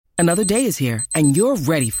Another day is here, and you're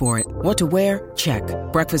ready for it. What to wear? Check.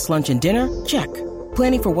 Breakfast, lunch, and dinner? Check.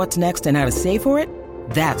 Planning for what's next and how to save for it?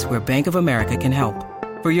 That's where Bank of America can help.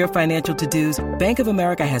 For your financial to-dos, Bank of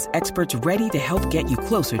America has experts ready to help get you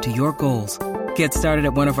closer to your goals. Get started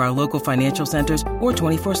at one of our local financial centers or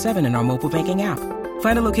 24/7 in our mobile banking app.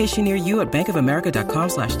 Find a location near you at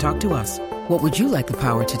bankofamerica.com/talktous. What would you like the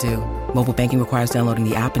power to do? Mobile banking requires downloading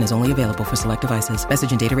the app and is only available for select devices.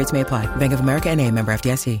 Message and data rates may apply. Bank of America N.A., member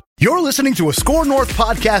FDIC. You're listening to a Score North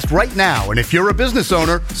podcast right now, and if you're a business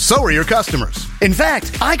owner, so are your customers. In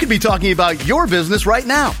fact, I could be talking about your business right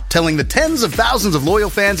now, telling the tens of thousands of loyal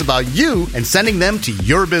fans about you and sending them to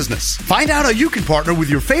your business. Find out how you can partner with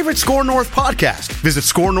your favorite Score North podcast. Visit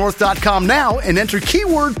scorenorth.com now and enter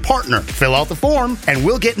keyword partner. Fill out the form, and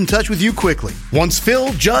we'll get in touch with you quickly. Once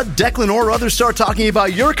Phil, Judd, Declan, or others start talking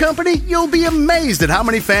about your company, you'll be amazed at how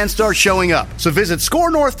many fans start showing up. So visit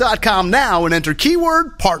scorenorth.com now and enter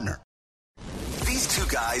keyword partner. These two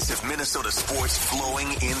guys have Minnesota sports flowing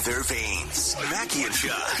in their veins. Mackie and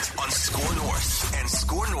Judd on Score North and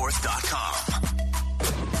scorenorth.com.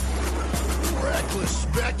 Reckless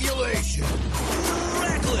speculation.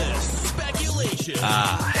 Reckless speculation.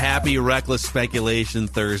 Happy Reckless Speculation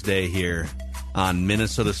Thursday here on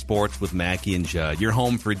Minnesota Sports with Mackie and Judd. Your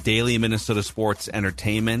home for daily Minnesota sports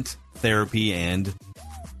entertainment, therapy, and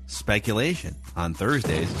speculation on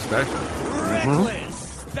Thursdays especially. Reckless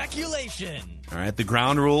speculation. All right, the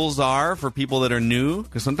ground rules are for people that are new,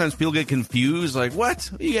 because sometimes people get confused, like, what?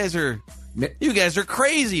 You guys are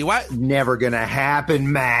crazy. What? Never gonna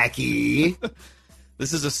happen, Mackie.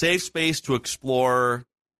 This is a safe space to explore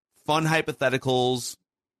fun hypotheticals.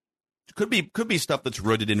 Could be stuff that's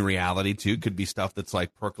rooted in reality too. Could be stuff that's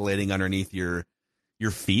like percolating underneath your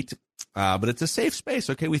feet. But it's a safe space.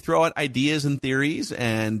 Okay, we throw out ideas and theories,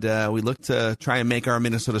 and we look to try and make our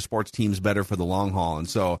Minnesota sports teams better for the long haul. And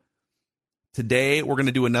so today we're going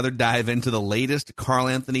to do another dive into the latest Karl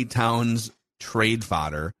Anthony Towns trade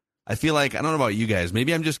fodder. I feel like, I don't know about you guys,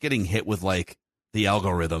 maybe I'm just getting hit with like the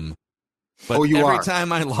algorithm. But every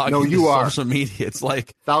time I log into social media, it's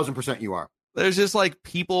like 1,000% you are. There's just like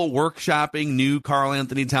people workshopping new Karl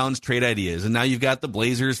Anthony Towns trade ideas. And now you've got the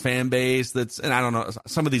Blazers fan base and I don't know,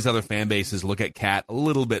 some of these other fan bases look at Cat a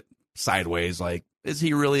little bit sideways. Like, is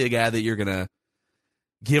he really a guy that you're going to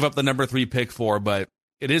give up the number 3 pick for? But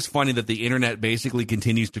it is funny that the internet basically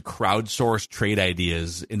continues to crowdsource trade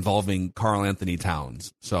ideas involving Karl Anthony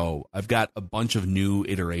Towns. So I've got a bunch of new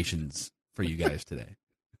iterations for you guys today.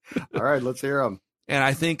 All right, let's hear them. And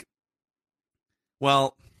I think,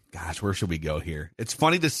 well, gosh, where should we go here? It's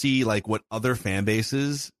funny to see like how other fan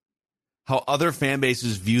bases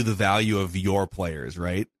view the value of your players,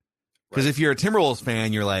 right? Because if you're a Timberwolves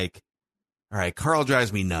fan, you're like, all right, Karl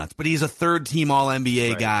drives me nuts, but he's a third-team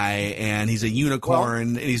All-NBA guy, and he's a unicorn,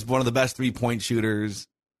 and he's one of the best three-point shooters.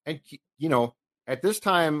 And, you know, at this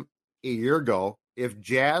time a year ago, if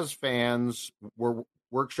Jazz fans were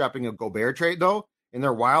workshopping a Gobert trade, though, in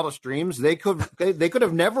their wildest dreams, they could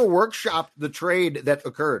have never workshopped the trade that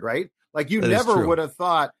occurred, right? Like, you never would have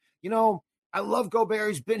thought, you know, I love Gobert.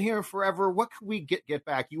 He's been here forever. What could we get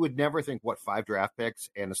back? You would never think, 5 draft picks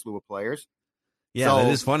and a slew of players? Yeah, so,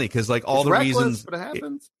 that is funny because like all the reasons, but it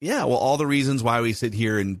happens. Yeah, well, all the reasons why we sit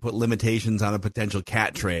here and put limitations on a potential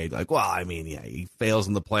Cat trade, like, well, I mean, yeah, he fails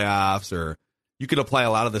in the playoffs, or you could apply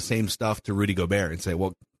a lot of the same stuff to Rudy Gobert and say,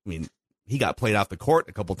 well, I mean, he got played off the court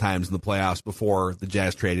a couple times in the playoffs before the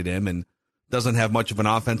Jazz traded him, and doesn't have much of an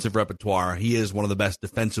offensive repertoire. He is one of the best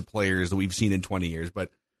defensive players that we've seen in 20 years, but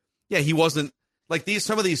yeah, he wasn't like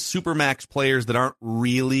some of these supermax players that aren't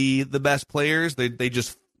really the best players. They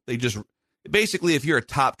just. Basically, if you're a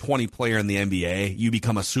top 20 player in the NBA, you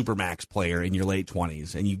become a supermax player in your late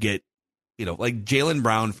 20s, and you get, you know, like Jaylen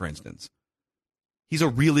Brown, for instance. He's a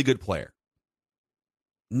really good player.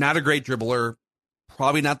 Not a great dribbler,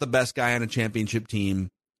 probably not the best guy on a championship team,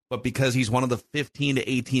 but because he's one of the 15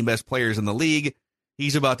 to 18 best players in the league,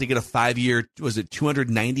 he's about to get a 5-year,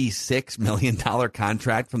 $296 million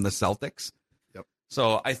contract from the Celtics? Yep.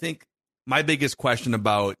 So I think my biggest question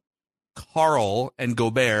about Karl and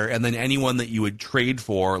Gobert, and then anyone that you would trade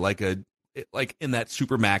for, like in that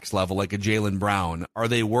supermax level, like a Jaylen Brown, are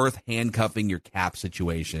they worth handcuffing your cap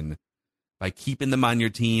situation by keeping them on your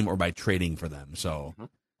team or by trading for them? So,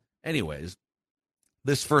 anyways,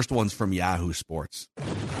 this first one's from Yahoo Sports.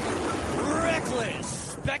 Reckless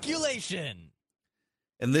speculation.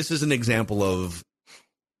 And this is an example of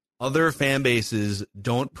other fan bases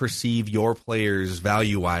don't perceive your players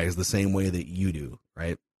value-wise the same way that you do,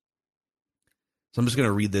 right? So I'm just going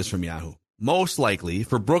to read this from Yahoo. Most likely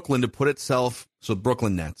for Brooklyn to put itself, so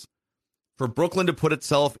Brooklyn Nets, For Brooklyn to put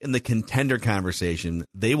itself in the contender conversation,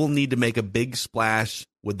 they will need to make a big splash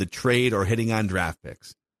with the trade or hitting on draft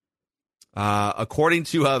picks. According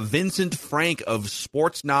to Vincent Frank of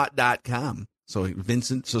Sportsnaut.com. So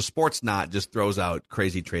Sportsnaut just throws out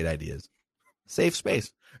crazy trade ideas. Safe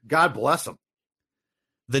space. God bless him.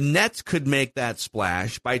 The Nets could make that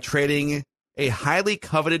splash by trading a highly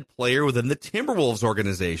coveted player within the Timberwolves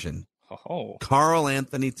organization. Karl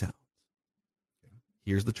Anthony Towns.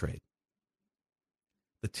 Here's the trade.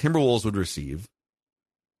 The Timberwolves would receive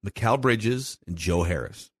Mikal Bridges and Joe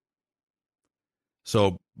Harris.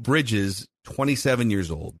 So Bridges, 27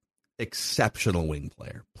 years old, exceptional wing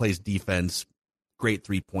player, plays defense, great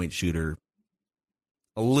three-point shooter,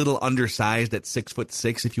 a little undersized at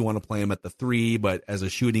 6'6" if you want to play him at the 3, but as a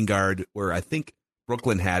shooting guard, where I think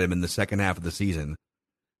Brooklyn had him in the second half of the season.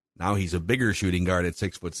 Now he's a bigger shooting guard at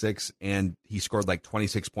 6'6", and he scored like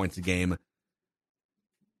 26 points a game.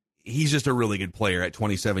 He's just a really good player at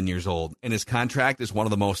 27 years old, and his contract is one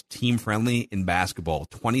of the most team-friendly in basketball.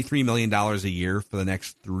 $23 million a year for the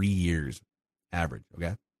next 3 years, average,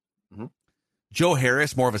 okay? Mm-hmm. Joe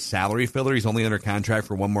Harris, more of a salary filler. He's only under contract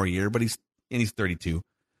for one more year, but he's 32.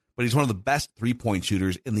 But he's one of the best three-point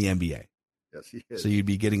shooters in the NBA. Yes, he is. So you'd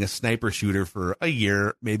be getting a sniper shooter for a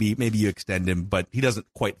year. Maybe you extend him, but he doesn't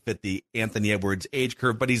quite fit the Anthony Edwards age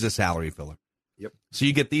curve, but he's a salary filler. Yep. So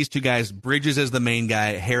you get these two guys, Bridges as the main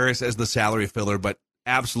guy, Harris as the salary filler, but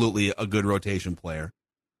absolutely a good rotation player.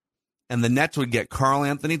 And the Nets would get Karl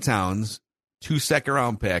Anthony Towns, 2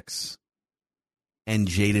 second-round picks, and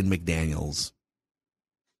Jaden McDaniels.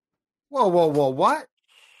 Whoa, what?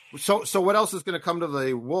 So what else is going to come to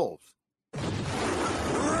the Wolves?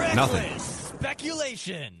 Nothing.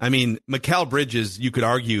 Speculation. I mean, Mikal Bridges, you could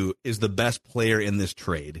argue, is the best player in this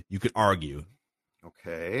trade. You could argue.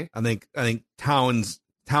 Okay. I think Towns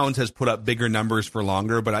has put up bigger numbers for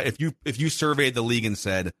longer, but if you surveyed the league and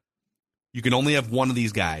said you can only have one of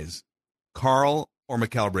these guys, Karl or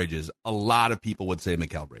Mikal Bridges, a lot of people would say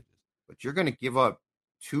Mikal Bridges. But you're going to give up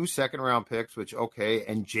 2 second-round picks, and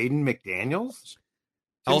Jaden McDaniels?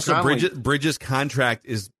 Also, Bridges' contract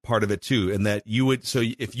is part of it too, in that you would. So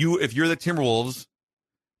if you're the Timberwolves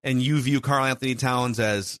and you view Karl Anthony Towns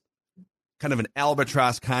as kind of an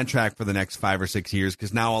albatross contract for the next 5 or 6 years,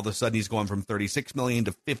 because now all of a sudden he's going from $36 million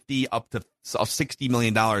to $50 up to $60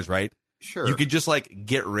 million, right? Sure. You could just like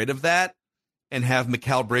get rid of that and have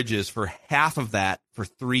Mikal Bridges for half of that for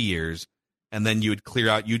 3 years, and then you would clear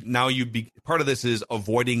out. You'd be part of this is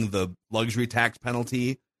avoiding the luxury tax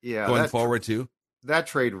penalty going forward too. That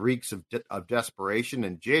trade reeks of desperation,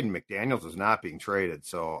 and Jaden McDaniels is not being traded,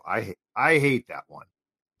 so I hate that one.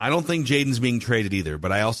 I don't think Jaden's being traded either,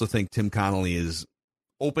 but I also think Tim Connolly is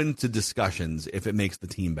open to discussions if it makes the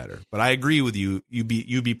team better. But I agree with you. You'd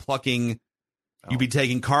be plucking, you'd be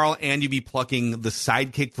taking Karl, and you'd be plucking the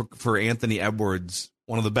sidekick for Anthony Edwards,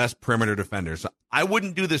 one of the best perimeter defenders. So I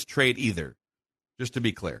wouldn't do this trade either, just to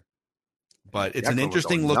be clear. But it's an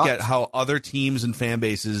interesting look at how other teams and fan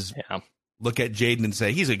bases look at Jaden and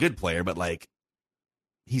say he's a good player, but like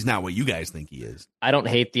he's not what you guys think he is. I don't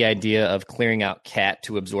hate the idea of clearing out Cat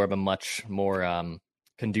to absorb a much more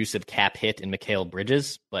conducive cap hit in Mikal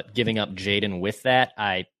Bridges, but giving up Jaden with that,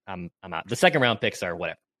 I'm out. The second round picks are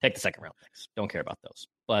whatever. Take the second round picks. Don't care about those.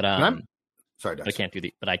 But sorry, but I can't do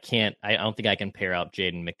I don't think I can pair out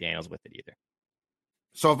Jaden McDaniels with it either.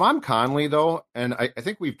 So if I'm Conley though, and I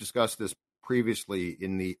think we've discussed this previously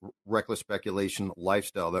in the reckless speculation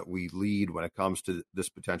lifestyle that we lead when it comes to this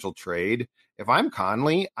potential trade. If I'm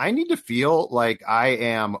Conley, I need to feel like I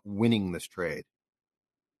am winning this trade.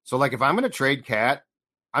 So like if I'm going to trade Cat,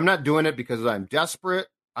 I'm not doing it because I'm desperate.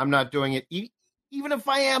 I'm not doing it even if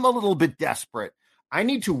I am a little bit desperate. I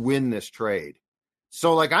need to win this trade.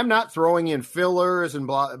 So like I'm not throwing in fillers and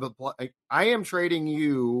blah, blah, blah. I am trading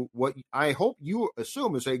you what I hope you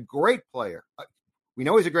assume is a great player. We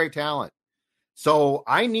know he's a great talent. So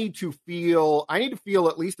I need to feel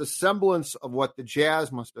at least a semblance of what the Jazz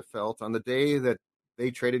must have felt on the day that they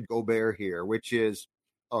traded Gobert here, which is,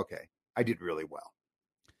 okay, I did really well.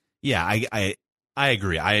 Yeah, I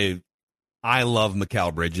agree. I love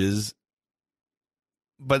Mikal Bridges.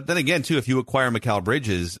 But then again, too, if you acquire Mikal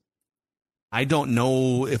Bridges, I don't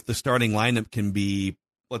know if the starting lineup can be,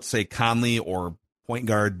 let's say, Conley or point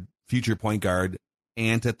guard, future point guard,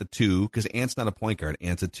 Ant at the 2, because Ant's not a point guard,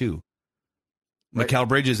 Ant's a 2. Right. Mikal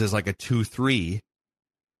Bridges is like a 2-3,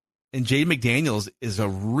 and Jaden McDaniels is a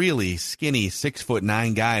really skinny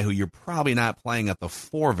 6'9" guy who you're probably not playing at the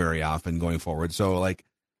 4 very often going forward. So like,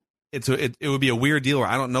 it would be a weird deal where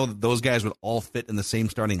I don't know that those guys would all fit in the same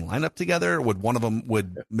starting lineup together. Would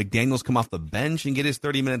McDaniels come off the bench and get his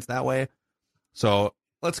 30 minutes that way? So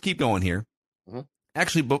let's keep going here.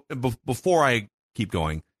 Actually, before I keep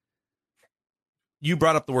going, you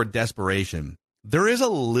brought up the word desperation. There is a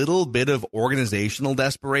little bit of organizational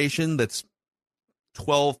desperation that's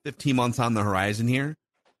 12, 15 months on the horizon here.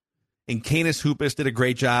 And Canis Hoopus did a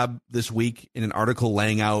great job this week in an article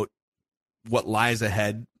laying out what lies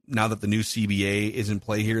ahead now that the new CBA is in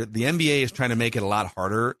play here. The NBA is trying to make it a lot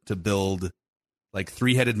harder to build like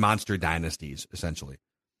three-headed monster dynasties, essentially.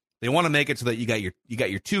 They want to make it so that you got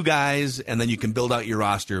your two guys, and then you can build out your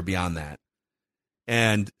roster beyond that.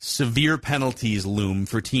 And severe penalties loom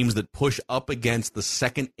for teams that push up against the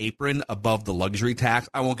second apron above the luxury tax.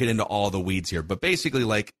 I won't get into all the weeds here, but basically,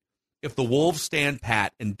 like, if the Wolves stand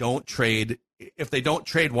pat and if they don't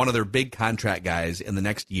trade one of their big contract guys in the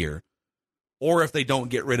next year, or if they don't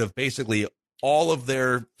get rid of basically all of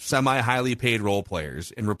their semi-highly paid role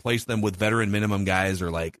players and replace them with veteran minimum guys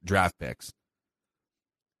or like draft picks,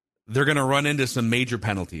 they're going to run into some major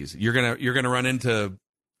penalties. You're going to run into,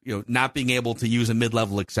 not being able to use a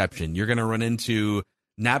mid-level exception. You're going to run into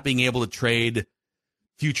not being able to trade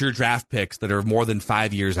future draft picks that are more than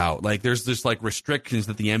 5 years out. Like, there's this like restrictions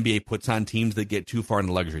that the NBA puts on teams that get too far in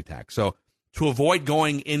the luxury tax. So to avoid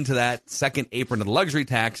going into that second apron of the luxury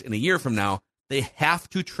tax in a year from now, they have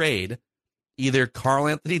to trade either Karl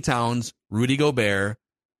Anthony Towns, Rudy Gobert,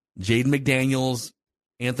 Jaden McDaniels,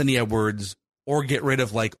 Anthony Edwards, or get rid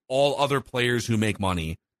of like all other players who make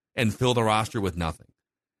money and fill the roster with nothing.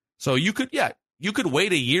 So you could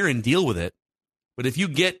wait a year and deal with it. But if you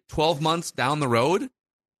get 12 months down the road,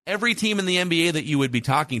 every team in the NBA that you would be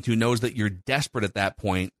talking to knows that you're desperate at that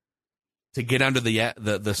point to get under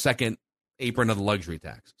the second apron of the luxury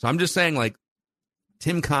tax. So I'm just saying, like,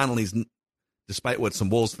 Tim Connolly's, despite what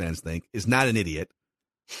some Wolves fans think, is not an idiot.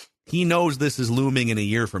 He knows this is looming in a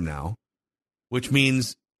year from now, which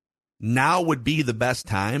means now would be the best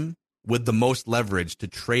time with the most leverage to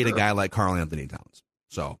trade a guy like Karl Anthony Towns.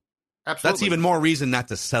 So absolutely. That's even more reason not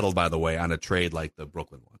to settle, by the way, on a trade like the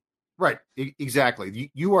Brooklyn one. Right. Exactly.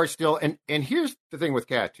 You are still, and here's the thing with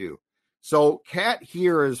Cat too. So Cat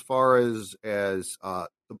here, as far as the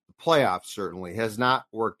playoffs, certainly has not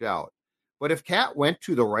worked out. But if Cat went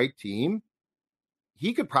to the right team,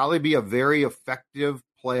 he could probably be a very effective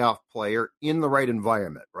playoff player in the right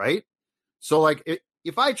environment, right? So, like,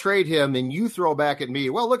 if I trade him and you throw back at me,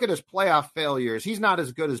 well, look at his playoff failures. He's not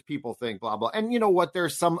as good as people think, blah, blah. And you know what?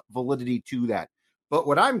 There's some validity to that. But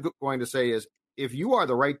what I'm going to say is, if you are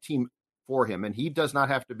the right team for him, and he does not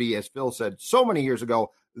have to be, as Phil said so many years ago,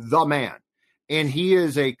 the man, and he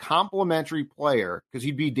is a complimentary player, because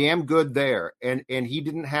he'd be damn good there, and he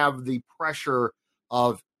didn't have the pressure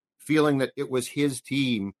of feeling that it was his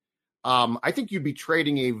team, I think you'd be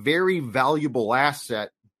trading a very valuable asset.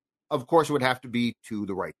 Of course, it would have to be to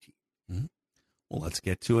the right team. Mm-hmm. Well, let's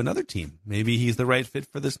get to another team. Maybe he's the right fit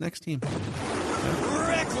for this next team.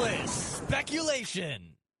 Reckless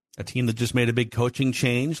speculation. A team that just made a big coaching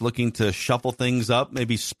change, looking to shuffle things up,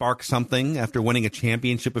 maybe spark something after winning a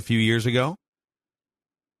championship a few years ago.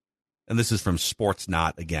 And this is from Sports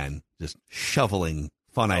Not, again, just shoveling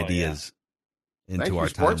fun ideas into our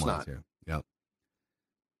timelines here. Yep.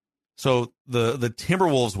 So the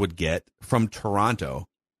Timberwolves would get from Toronto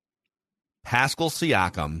Pascal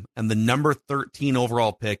Siakam and the number 13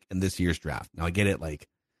 overall pick in this year's draft. Now, I get it, like,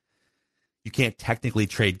 you can't technically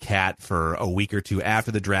trade Cat for a week or two after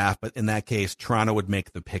the draft, but in that case, Toronto would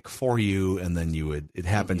make the pick for you, and then it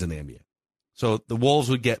happens in the NBA. So the Wolves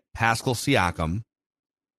would get Pascal Siakam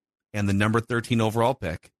and the number 13 overall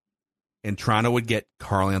pick, and Toronto would get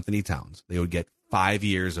Karl Anthony Towns. They would get 5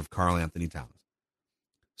 years of Karl Anthony Towns.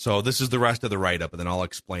 So this is the rest of the write-up, and then I'll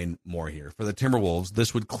explain more here. For the Timberwolves,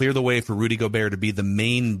 this would clear the way for Rudy Gobert to be the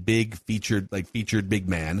main big featured big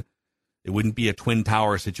man. It wouldn't be a Twin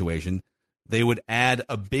Tower situation. They would add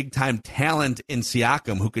a big-time talent in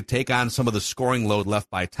Siakam who could take on some of the scoring load left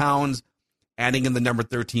by Towns. Adding in the number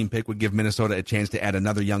 13 pick would give Minnesota a chance to add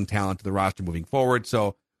another young talent to the roster moving forward.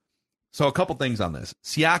 So a couple things on this.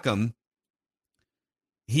 Siakam,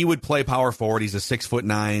 he would play power forward. He's a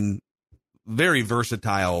 6'9", very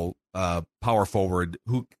versatile power forward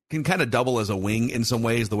who can kind of double as a wing in some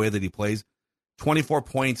ways, the way that he plays. 24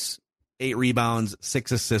 points, 8 rebounds,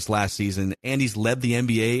 6 assists last season, and he's led the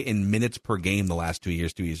NBA in minutes per game the last 2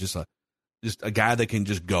 years, too. He's just a guy that can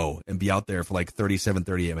just go and be out there for like 37,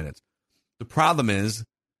 38 minutes. The problem is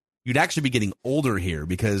you'd actually be getting older here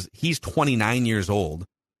because he's 29 years old,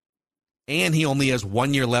 and he only has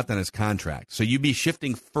 1 year left on his contract. So you'd be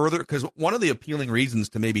shifting further, because one of the appealing reasons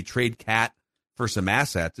to maybe trade Cat for some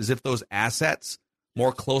assets is if those assets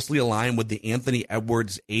more closely align with the Anthony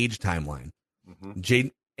Edwards age timeline. Mm-hmm.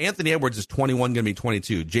 Anthony Edwards is 21, going to be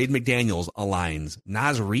 22. Jade McDaniels aligns.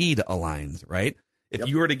 Naz Reid aligns, right? If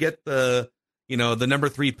you were to get the number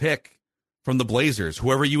 3 pick from the Blazers,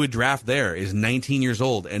 whoever you would draft there is 19 years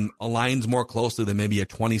old and aligns more closely than maybe a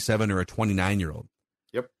 27 or a 29-year-old.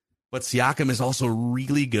 Yep. But Siakam is also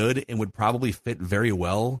really good and would probably fit very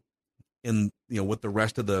well in what the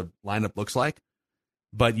rest of the lineup looks like.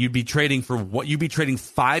 But you'd be trading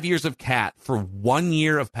 5 years of Cat for 1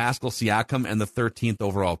 year of Pascal Siakam and the 13th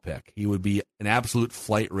overall pick. He would be an absolute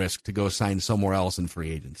flight risk to go sign somewhere else in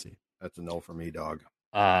free agency. That's a no for me, dog.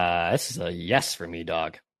 This is a yes for me,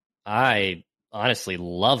 dog. I honestly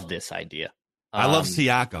love this idea. I love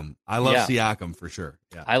Siakam. I love Siakam for sure.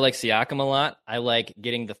 Yeah. I like Siakam a lot. I like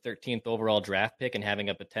getting the 13th overall draft pick and having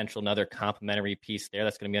a potential another complimentary piece there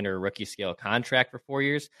that's going to be under a rookie scale contract for 4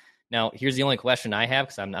 years. Now, here's the only question I have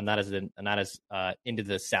because I'm not as into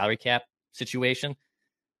the salary cap situation.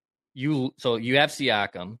 You have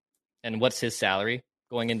Siakam, and what's his salary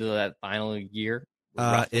going into that final year?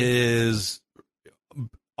 Is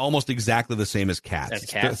almost exactly the same as Cat's. As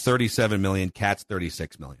Cat's? 37 million. Cat's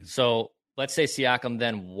 36 million. So let's say Siakam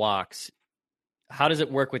then walks. How does it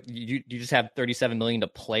work with you? You just have 37 million to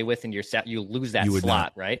play with in your set. You lose that slot,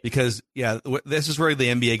 not, right? Because this is where the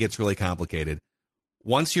NBA gets really complicated.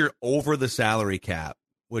 Once you're over the salary cap,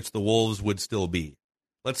 which the Wolves would still be,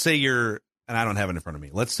 let's say and I don't have it in front of me.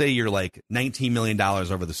 Let's say you're like $19 million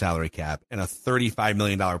over the salary cap and a $35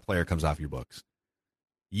 million player comes off your books.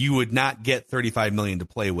 You would not get $35 million to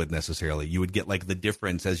play with necessarily. You would get like the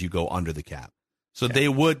difference as you go under the cap. So they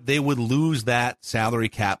would lose that salary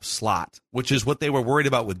cap slot, which is what they were worried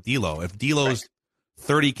about with D'Lo. If D'Lo's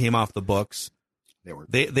 30 came off the books,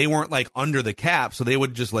 they weren't like under the cap, so they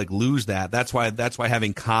would just like lose that. That's why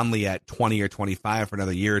having Conley at 20 or 25 for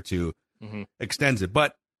another year or two extends it.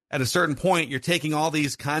 But at a certain point, you're taking all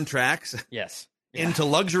these contracts into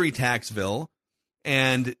luxury taxville.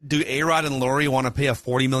 And do A-Rod and Laurie want to pay a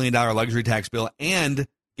 $40 million luxury tax bill and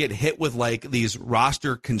get hit with like these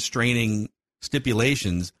roster constraining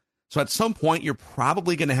stipulations? So at some point, you're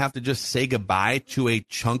probably going to have to just say goodbye to a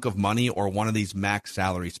chunk of money or one of these max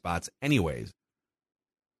salary spots anyways.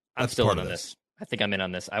 I'm still in on this. I think I'm in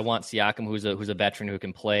on this. I want Siakam, who's a veteran who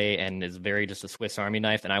can play and is very just a Swiss Army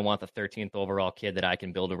knife, and I want the 13th overall kid that I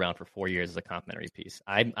can build around for 4 years as a complimentary piece.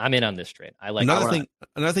 I'm in on this trade. I like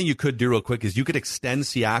another thing you could do real quick is you could extend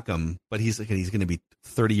Siakam, but he's going to be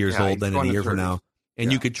 30 years old then in a year from now,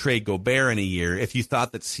 and you could trade Gobert in a year if you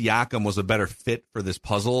thought that Siakam was a better fit for this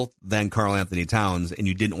puzzle than Karl Anthony Towns, and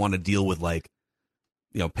you didn't want to deal with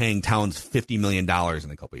paying Towns $50 million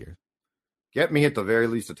in a couple years. Get me at the very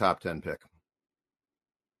least a top 10 pick.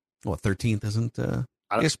 Well, 13th isn't.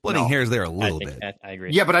 You're splitting hairs there a little bit. I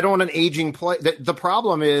agree. Yeah, but I don't want an aging play. The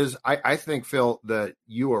problem is, I think, Phil, that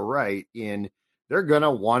you are right in they're going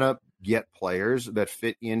to want to get players that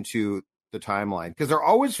fit into the timeline because they're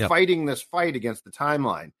always fighting this fight against the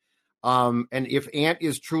timeline. And if Ant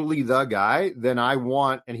is truly the guy, then I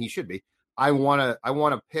want, and he should be, I want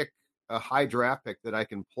to pick a high draft pick that I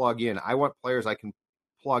can plug in. I want players I can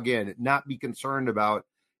plug in, not be concerned about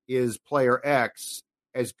is player X,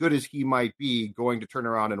 as good as he might be, going to turn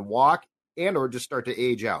around and walk and or just start to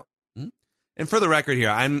age out. And for the record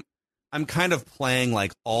here, I'm kind of playing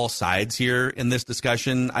like all sides here in this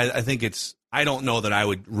discussion. I think I don't know that I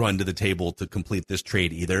would run to the table to complete this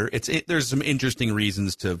trade either. There's some interesting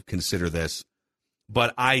reasons to consider this.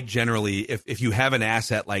 But I generally, if you have an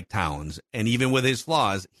asset like Towns, and even with his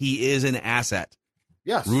flaws, he is an asset.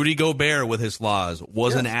 Yes. Rudy Gobert with his flaws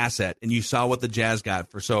was an asset, and you saw what the Jazz got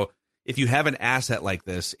for. So if you have an asset like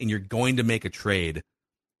this and you're going to make a trade,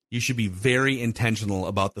 you should be very intentional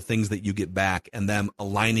about the things that you get back and them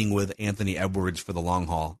aligning with Anthony Edwards for the long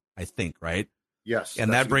haul, I think, right? Yes.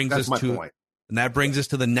 And that brings us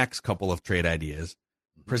to the next couple of trade ideas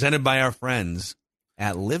presented by our friends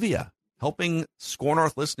at Livia, helping Score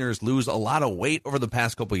North listeners lose a lot of weight over the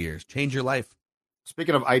past couple of years. Change your life.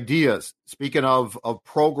 Speaking of ideas, speaking of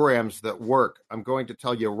programs that work, I'm going to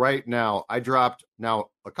tell you right now, I dropped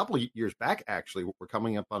a couple of years back, actually, we're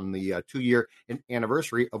coming up on the 2-year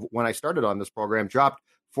anniversary of when I started on this program, dropped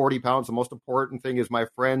 40 pounds. The most important thing is my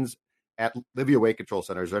friends at Livia Weight Control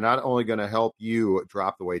Centers. They're not only going to help you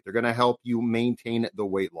drop the weight, they're going to help you maintain the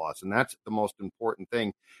weight loss. And that's the most important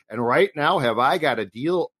thing. And right now, have I got a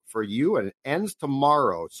deal for you, and it ends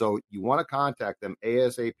tomorrow. So you want to contact them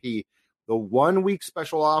ASAP. The 1-week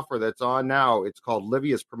special offer that's on now, it's called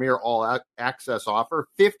Livia's Premier All Access Offer,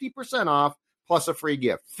 50% off plus a free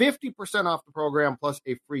gift. 50% off the program plus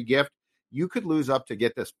a free gift. You could lose up to,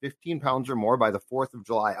 get this, 15 pounds or more by the 4th of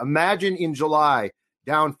July. Imagine in July,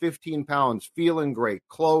 down 15 pounds, feeling great,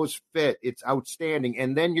 clothes fit, it's outstanding,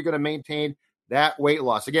 and then you're going to maintain that weight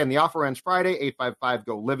loss. Again, the offer ends Friday,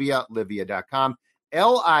 855-GO-LIVIA, livia.com.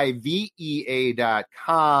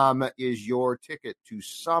 LIVEA.com is your ticket to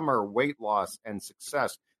summer weight loss and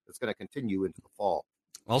success that's going to continue into the fall.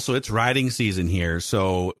 Also, it's riding season here,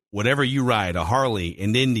 so whatever you ride, a Harley,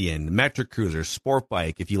 an Indian, Metric Cruiser, sport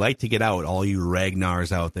bike, if you like to get out, all you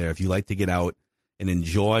Ragnars out there, if you like to get out and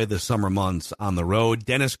enjoy the summer months on the road,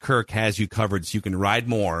 Dennis Kirk has you covered so you can ride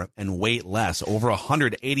more and wait less. Over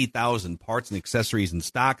 180,000 parts and accessories in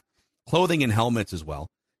stock, clothing and helmets as well.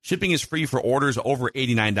 Shipping is free for orders over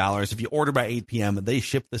 $89. If you order by 8 p.m., they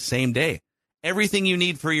ship the same day. Everything you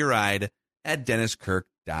need for your ride at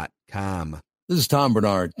DennisKirk.com. This is Tom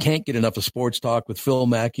Bernard. Can't get enough of sports talk with Phil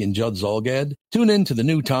Mackey and Judd Zolgad? Tune in to the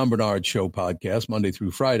new Tom Bernard Show podcast Monday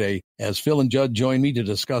through Friday as Phil and Judd join me to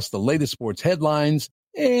discuss the latest sports headlines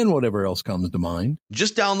and whatever else comes to mind.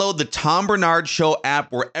 Just download the Tom Bernard Show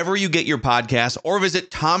app wherever you get your podcasts or visit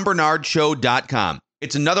TomBernardShow.com.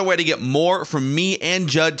 It's another way to get more from me and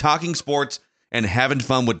Judd talking sports and having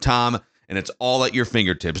fun with Tom, and it's all at your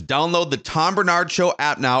fingertips. Download the Tom Bernard Show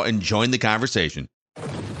app now and join the conversation.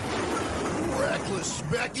 Reckless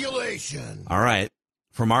speculation. All right.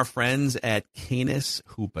 From our friends at Canis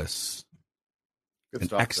Hoopus, Good an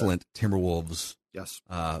stuff, excellent Timberwolves Yes.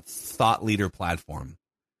 thought leader platform.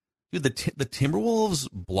 Dude, the Timberwolves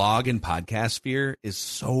blog and podcast sphere is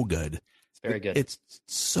so good. It's very good. It's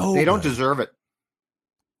so They don't good. deserve it.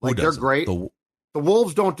 Who Like, they're doesn't? great. The- The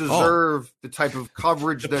Wolves don't deserve the type of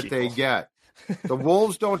coverage that they get. The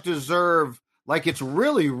Wolves don't deserve, like, it's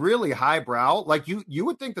really, really highbrow. Like, you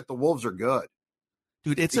would think that the Wolves are good.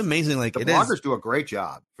 dude, it's amazing. Like, The it bloggers is, do a great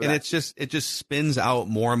job. For and that. it just spins out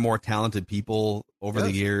more and more talented people over the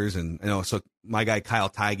Yes. years. And so my guy Kyle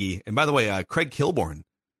Tigey, and by the way, Craig Kilborn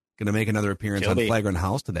going to make another appearance Kilby. on Flagrant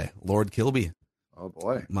House today. Lord Kilby, Oh,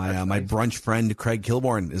 boy. my That's my nice. brunch friend Craig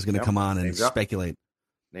Kilborn is going to Yep. come on and Name drop. speculate.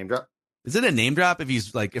 Name drop. Is it a name drop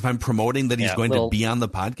if I'm promoting that he's Yeah, going little- to be on the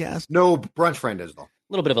podcast? No, brunch friend is, though. A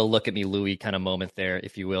little bit of a look at me, Louie kind of moment there,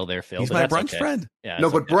 if you will, there, Phil. He's but my that's brunch okay. friend. Yeah, No,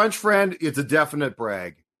 it's but okay. brunch friend, it's a definite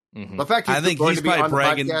brag. Mhm. The fact I think going he's to be probably on the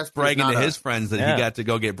bragging podcast is to not his friends that Yeah. he got to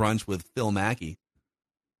go get brunch with Phil Mackey.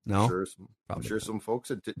 No, I'm Probably sure not. some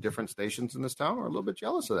folks at different stations in this town are a little bit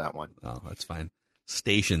jealous of that one. Oh, that's fine.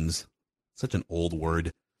 Stations, such an old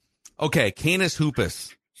word. Okay, Canis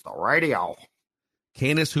Hoopus. It's the radio.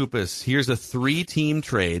 Canis Hoopus. Here's a 3-team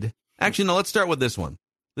trade. Actually, no, let's start with this one.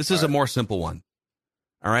 This is a more simple one.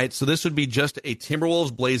 All right, so this would be just a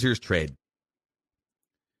Timberwolves Blazers trade.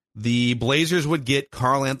 The Blazers would get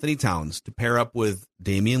Karl Anthony Towns to pair up with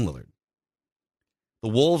Damian Lillard. The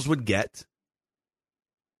Wolves would get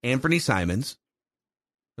Anthony Simons,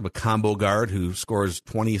 a combo guard who scores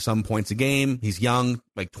 20-some points a game. He's young,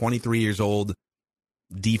 like 23 years old.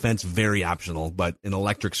 Defense, very optional, but an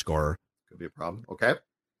electric scorer. Could be a problem. Okay.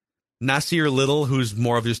 Nasir Little, who's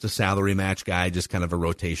more of just a salary match guy, just kind of a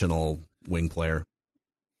rotational wing player.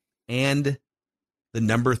 And the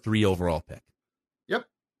number 3 overall pick. Yep.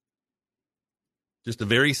 Just a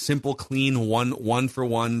very simple, clean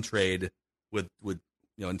one-for-one trade with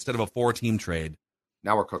instead of a 4-team trade.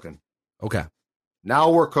 Now we're cooking. Okay. Now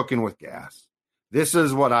we're cooking with gas. This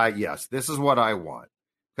is what I want.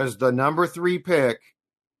 Because the number 3 pick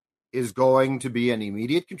is going to be an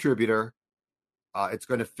immediate contributor. It's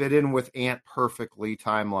going to fit in with Ant perfectly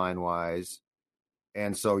timeline-wise.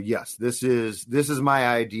 And so, yes, this is my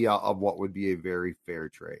idea of what would be a very fair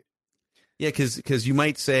trade. Yeah, because you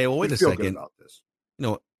might say, well, wait We a feel good second. about this.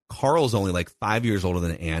 Carl's only like 5 years older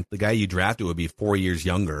than Ant. The guy you drafted would be 4 years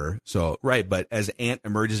younger. So, right. But as Ant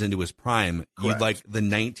emerges into his prime, Correct. you'd like the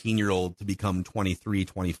 19-year-old to become 23,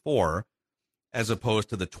 24, as opposed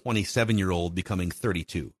to the 27-year-old becoming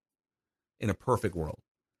 32 in a perfect world.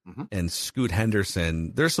 Mhm. And Scoot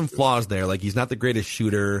Henderson, there's some flaws there. Like, he's not the greatest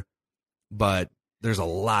shooter, but there's a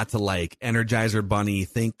lot to like. Energizer Bunny,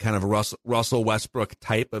 think kind of a Russell Westbrook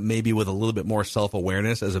type, but maybe with a little bit more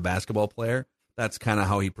self-awareness as a basketball player. That's kind of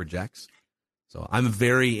how he projects. So I'm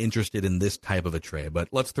very interested in this type of a trade. But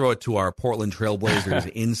let's throw it to our Portland Trailblazers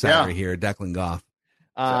insider here, Declan Goff.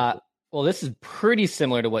 Well, this is pretty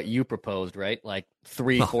similar to what you proposed, right? Like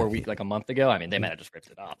 3-4 weeks, like a month ago. I mean, they might have just ripped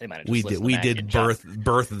it off. They might have just We did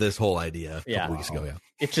birth this whole idea a couple weeks ago. Yeah,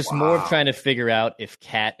 It's just more of trying to figure out if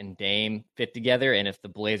Cat and Dame fit together and if the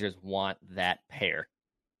Blazers want that pair.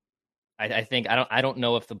 I think I don't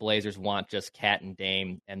know if the Blazers want just Cat and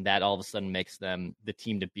Dame, and that all of a sudden makes them the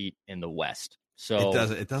team to beat in the West. So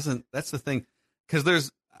it doesn't. That's the thing,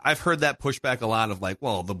 because I've heard that pushback a lot of like,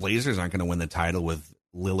 well, the Blazers aren't going to win the title with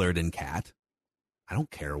Lillard and Cat. I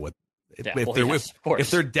don't care what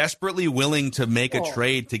If they're desperately willing to make a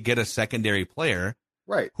trade to get a secondary player,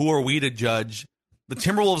 right? Who are we to judge? The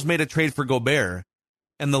Timberwolves made a trade for Gobert,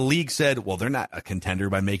 and the league said, "Well, they're not a contender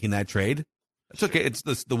by making that trade." It's okay. It's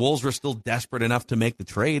the Wolves were still desperate enough to make the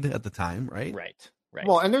trade at the time, right? Right.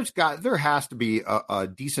 Well, and there has to be a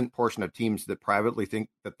decent portion of teams that privately think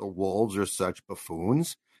that the Wolves are such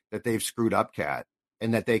buffoons that they've screwed up Cat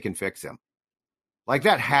and that they can fix him. Like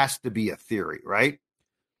that has to be a theory, right?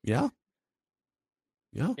 Yeah.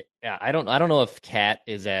 I don't know if Cat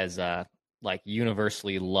is as like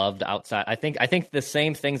universally loved outside. I think the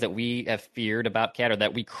same things that we have feared about Cat or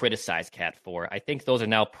that we criticize Cat for, I think those are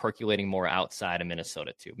now percolating more outside of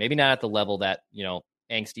Minnesota too. Maybe not at the level that,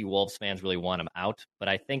 angsty Wolves fans really want him out, but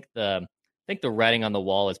I think the writing on the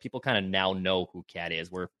wall is people kind of now know who Cat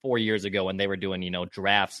is. Where 4 years ago when they were doing,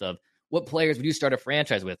 drafts of what players would you start a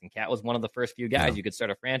franchise with, and Cat was one of the first few guys you could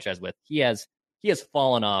start a franchise with. He has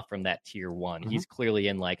fallen off from that tier one. He's clearly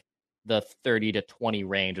in like the 30 to 20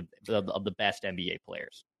 range of the best NBA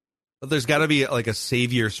players. But there's got to be like a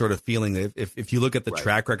savior sort of feeling. If you look at the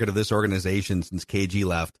track record of this organization since KG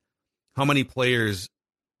left, how many players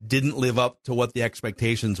didn't live up to what the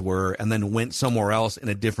expectations were and then went somewhere else in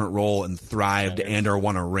a different role and thrived and or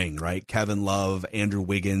won a ring, right? Kevin Love, Andrew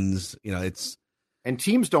Wiggins, and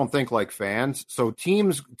teams don't think like fans. So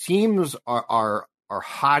teams are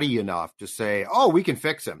haughty enough to say, oh, we can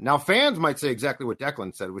fix him. Now fans might say exactly what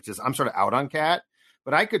Declan said, which is I'm sort of out on Cat,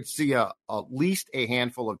 but I could see at least a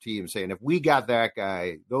handful of teams saying, if we got that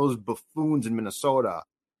guy, those buffoons in Minnesota,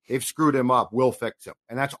 they've screwed him up, we'll fix him.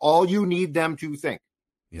 And that's all you need them to think.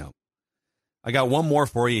 Yeah. I got one more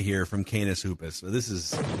for you here from Canis Hoopus. So this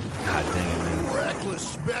is, God dang it, man. Reckless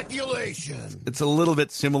speculation. It's a little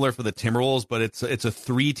bit similar for the Timberwolves, but it's a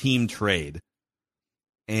 3-team trade.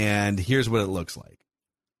 And here's what it looks like.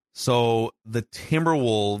 So the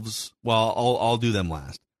Timberwolves, well, I'll do them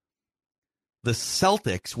last. The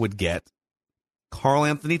Celtics would get Karl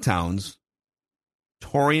Anthony Towns,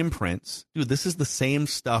 Taurean Prince. Dude, this is the same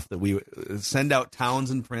stuff that we send out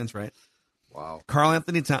Towns and Prince, right? Wow. Karl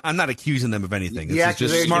Anthony Towns. I'm not accusing them of anything. The This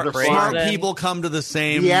is just smart people come to the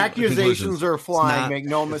same. The accusations are flying. Not, make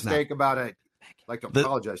no mistake about it. I'd like to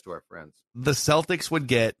apologize to our friends. The Celtics would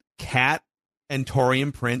get Cat and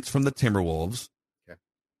Taurean Prince from the Timberwolves. Okay.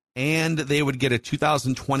 And they would get a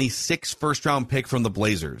 2026 first-round pick from the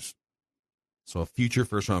Blazers. So a future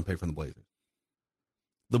first-round pick from the Blazers.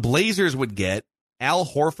 The Blazers would get Al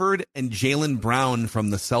Horford and Jaylen Brown from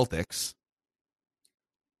the Celtics.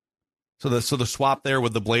 So the swap there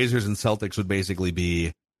with the Blazers and Celtics would basically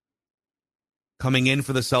be coming in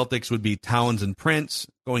for the Celtics would be Towns and Prince.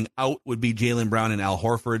 Going out would be Jaylen Brown and Al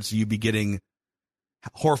Horford. So you'd be getting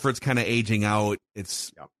Horford's kind of aging out.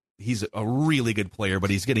 He's a really good player,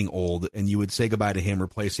 but he's getting old. And you would say goodbye to him,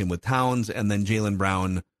 replace him with Towns, and then Jaylen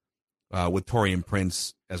Brown with Taurean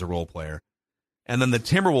Prince as a role player. And then the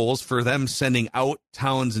Timberwolves, for them sending out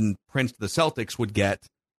Towns and Prince to the Celtics, would get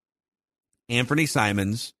Anthony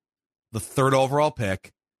Simons, the 3rd overall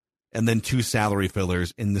pick, and then 2 salary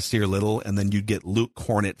fillers in Nasir Little, and then you'd get Luke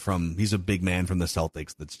Kornet he's a big man from the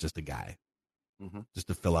Celtics that's just a guy, just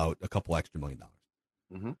to fill out a couple extra $1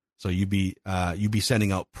 million. So you'd be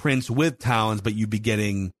sending out Prince with Towns, but you'd be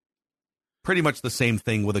getting pretty much the same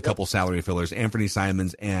thing with a couple salary fillers, Anthony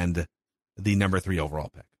Simons and the number 3 overall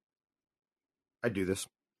pick. I'd do this.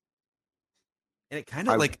 And it kind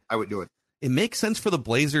of I would do it. It makes sense for the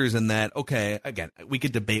Blazers in that, okay, again, we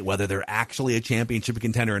could debate whether they're actually a championship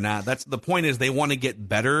contender or not. That's the point is they want to get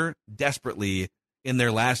better desperately in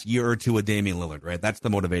their last year or two with Damian Lillard, right? That's the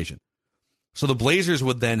motivation. So the Blazers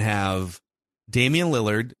would then have Damian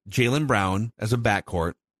Lillard, Jaylen Brown as a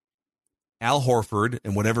backcourt, Al Horford,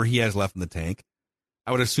 and whatever he has left in the tank.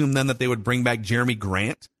 I would assume then that they would bring back Jeremy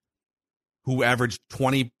Grant, who averaged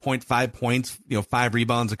 20.5 points, 5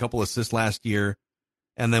 rebounds, a couple assists last year.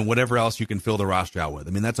 And then whatever else you can fill the roster out with.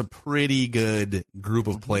 I mean, that's a pretty good group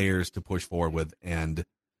of players to push forward with. And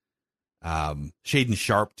Shaedon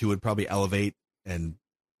Sharpe, too, would probably elevate and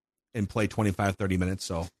play 25, 30 minutes.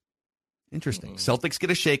 So, interesting. Celtics get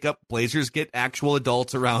a shakeup. Blazers get actual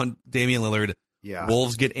adults around Damian Lillard. Yeah.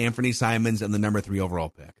 Wolves get Anthony Simons and the number 3 overall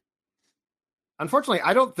pick. Unfortunately,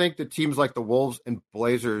 I don't think that teams like the Wolves and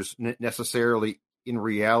Blazers necessarily, in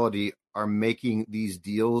reality, are making these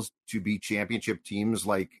deals to be championship teams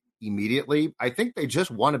like immediately. I think they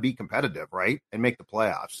just want to be competitive, right? And make the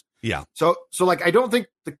playoffs. Yeah. So I don't think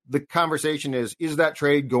the conversation is that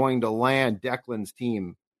trade going to land Declan's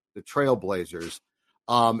team, the Trailblazers,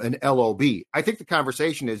 an LOB? I think the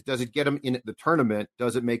conversation is, does it get them in the tournament?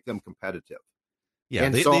 Does it make them competitive? Yeah,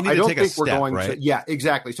 and they so need I to don't take a think we're step, going right? to. Yeah,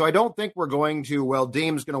 exactly. So I don't think we're going to. Well,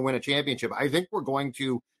 Dame's going to win a championship. I think we're going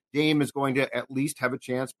to. Dame is going to at least have a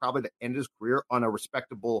chance, probably, to end his career on a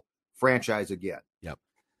respectable franchise again. Yep.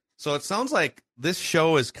 So it sounds like this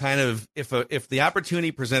show is kind of, if the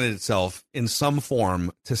opportunity presented itself in some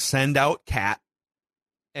form to send out Cat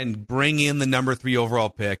and bring in the number 3 overall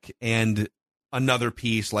pick and another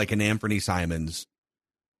piece like an Anthony Simons,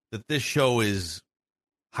 that this show is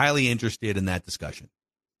highly interested in that discussion.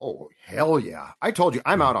 Oh, hell yeah. I told you,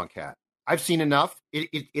 I'm out on Cat. I've seen enough.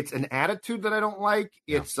 It's an attitude that I don't like.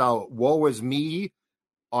 It's woe is me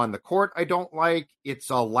on the court I don't like.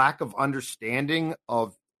 It's a lack of understanding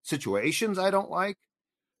of situations I don't like.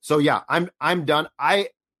 So yeah, I'm done. I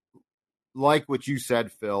like what you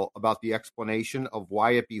said, Phil, about the explanation of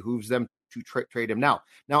why it behooves them to trade him now.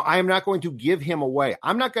 Now, I am not going to give him away.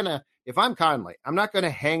 I'm not going to, if I'm Conley, I'm not going to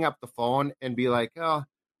hang up the phone and be like, oh,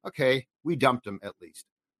 okay, we dumped him at least.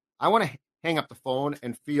 I want to hang up the phone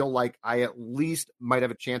and feel like I at least might have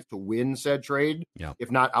a chance to win said trade, if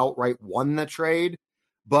not outright won the trade.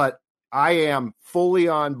 But I am fully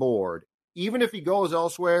on board. Even if he goes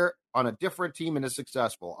elsewhere on a different team and is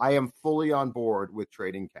successful, I am fully on board with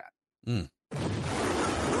trading Cat.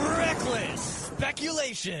 Reckless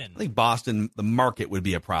speculation. I think Boston, the market would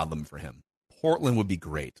be a problem for him. Portland would be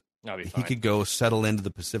great. That'd be He fine. could go settle into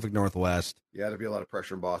the Pacific Northwest. Yeah, there'd be a lot of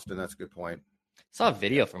pressure in Boston. That's a good point. Saw a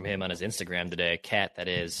video from him on his Instagram today, Cat that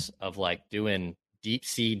is, of like doing deep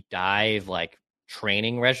sea dive like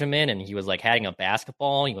training regimen, and he was like having a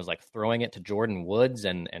basketball, he was like throwing it to Jordan Woods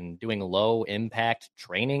and doing low impact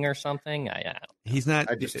training or something. He's not.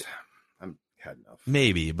 I'm had enough.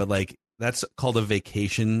 Maybe, but like that's called a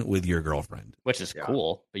vacation with your girlfriend, which is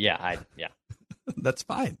cool. But yeah, that's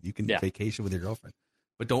fine. You can vacation with your girlfriend,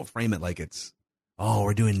 but don't frame it like it's, oh,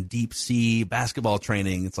 we're doing deep sea basketball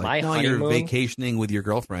training. It's like, no, you're vacationing with your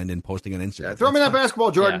girlfriend and posting on Instagram. Yeah, throw me that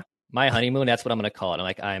basketball, Jordan. Yeah. My honeymoon, that's what I'm going to call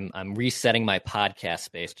it. I'm resetting my podcast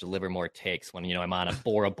space to deliver more takes when, I'm on a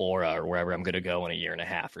Bora Bora or wherever I'm going to go in a year and a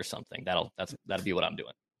half or something. That'll be what I'm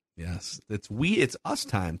doing. Yes. It's us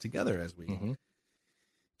time together as we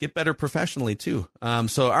get better professionally too.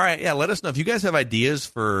 So, all right. Yeah. Let us know if you guys have ideas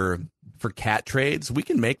for Cat trades. We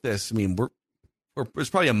can make this. I mean, there's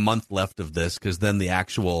probably a month left of this, because then the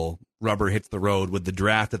actual rubber hits the road with the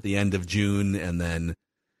draft at the end of June and then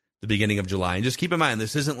the beginning of July. And just keep in mind,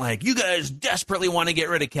 this isn't like you guys desperately want to get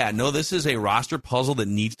rid of Cat. No, this is a roster puzzle that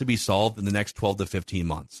needs to be solved in the next 12 to 15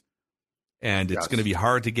 months. And it's going to be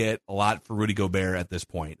hard to get a lot for Rudy Gobert at this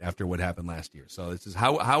point after what happened last year. So this is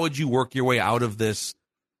how would you work your way out of this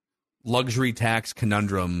luxury tax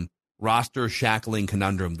conundrum, roster shackling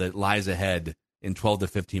conundrum that lies ahead in 12 to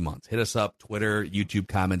 15 months? Hit us up, Twitter, YouTube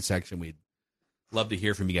comment section. We'd love to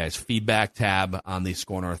hear from you guys. Feedback tab on the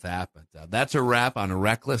Score North app. But that's a wrap on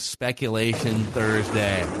Reckless Speculation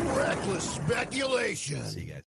Thursday. Reckless speculation. See you guys.